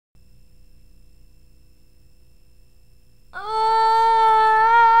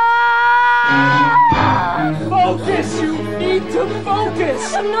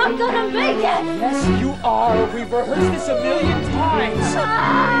rehearsed this a million times.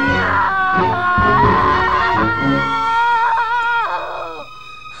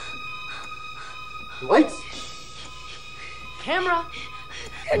 Lights. Camera.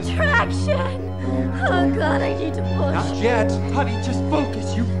 Contraction. Oh, God, I need to push. Not yet. Honey, just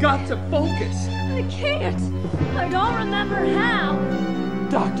focus. You've got to focus. I can't. I don't remember how.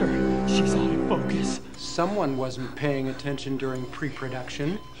 Doctor, she's out of focus. Someone wasn't paying attention during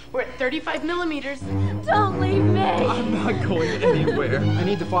pre-production. We're at 35 millimeters. Don't leave me. I'm not going anywhere. I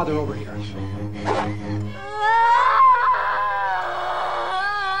need the father over here.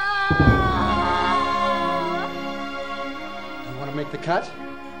 You want to make the cut?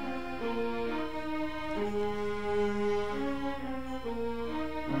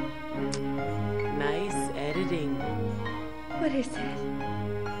 Nice editing. What is it?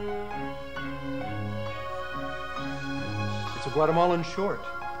 It's a Guatemalan short.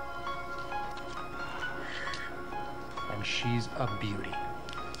 And she's a beauty.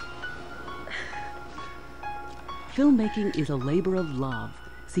 Filmmaking is a labor of love.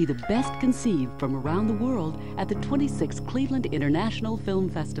 See the best conceived from around the world at the 26th Cleveland International Film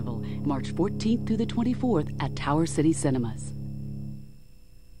Festival, March 14th through the 24th at Tower City Cinemas.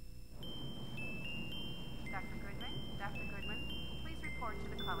 Dr. Goodman, please report to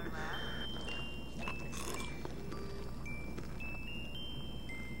the color lab.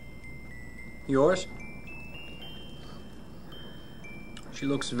 Yours? She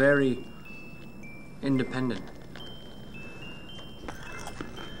looks very independent.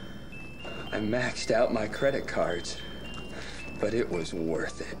 I maxed out my credit cards, but it was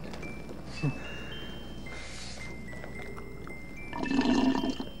worth it.